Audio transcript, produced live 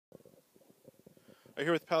I'm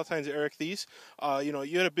here with Palatine's Eric Thies.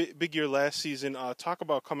 You had a big year last season. Talk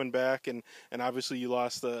about coming back, and obviously you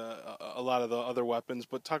lost a lot of the other weapons,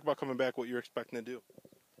 but talk about coming back, what you're expecting to do.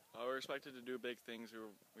 We're expected to do big things.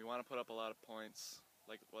 We want to put up a lot of points,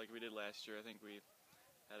 like we did last year. I think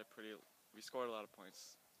had a pretty we scored a lot of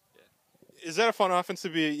points. Yeah. Is that a fun offense to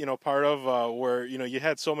be, part of, where, you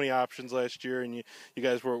had so many options last year and you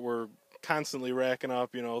guys were constantly racking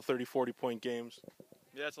up, 30, 40-point games?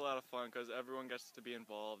 Yeah, it's a lot of fun because everyone gets to be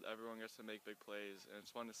involved. Everyone gets to make big plays, and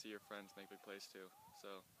it's fun to see your friends make big plays too. So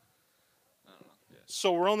I don't know. Yeah.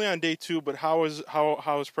 So we're only on day two, but how is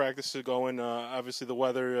practice going? Obviously, the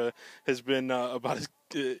weather has been about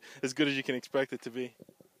as good as you can expect it to be.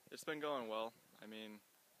 It's been going well. I mean,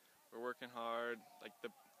 we're working hard. Like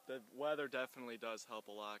the weather definitely does help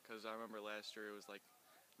a lot because I remember last year it was like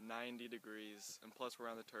 90 degrees, and plus we're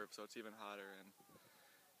on the turf, so it's even hotter, and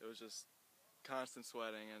it was just constant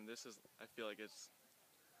sweating. And this is, I feel like it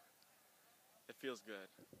feels good.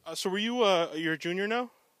 So were you're a junior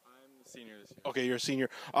now? I'm the senior this year. Okay, you're a senior.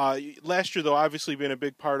 Last year, though, obviously being a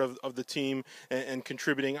big part of the team and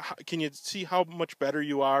contributing, can you see how much better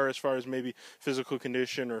you are as far as maybe physical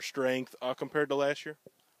condition or strength compared to last year?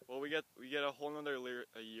 Well, we get a whole nother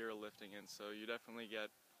a year of lifting in, so you definitely get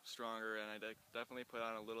stronger, and I definitely put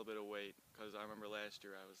on a little bit of weight because I remember last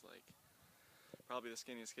year I was like probably the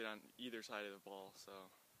skinniest kid on either side of the ball. So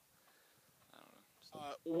I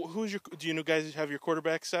don't know. Do you guys have your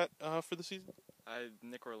quarterback set for the season?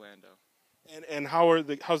 Nick Orlando. And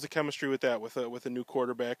how's the chemistry with that with a new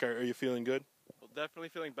quarterback? Are you feeling good? Well, definitely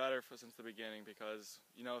feeling better since the beginning because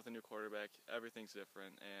with the new quarterback everything's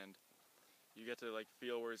different, and you get to like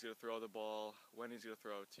feel where he's going to throw the ball, when he's going to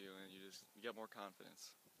throw it to you, and you get more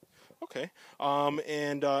confidence. Okay.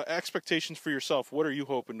 And expectations for yourself. What are you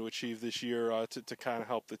hoping to achieve this year to kind of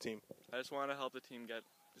help the team? I just want to help the team get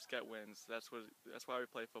wins. That's why we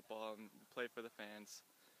play football and play for the fans.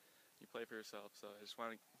 You play for yourself, so I just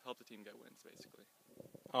want to help the team get wins, basically.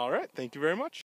 All right. Thank you very much.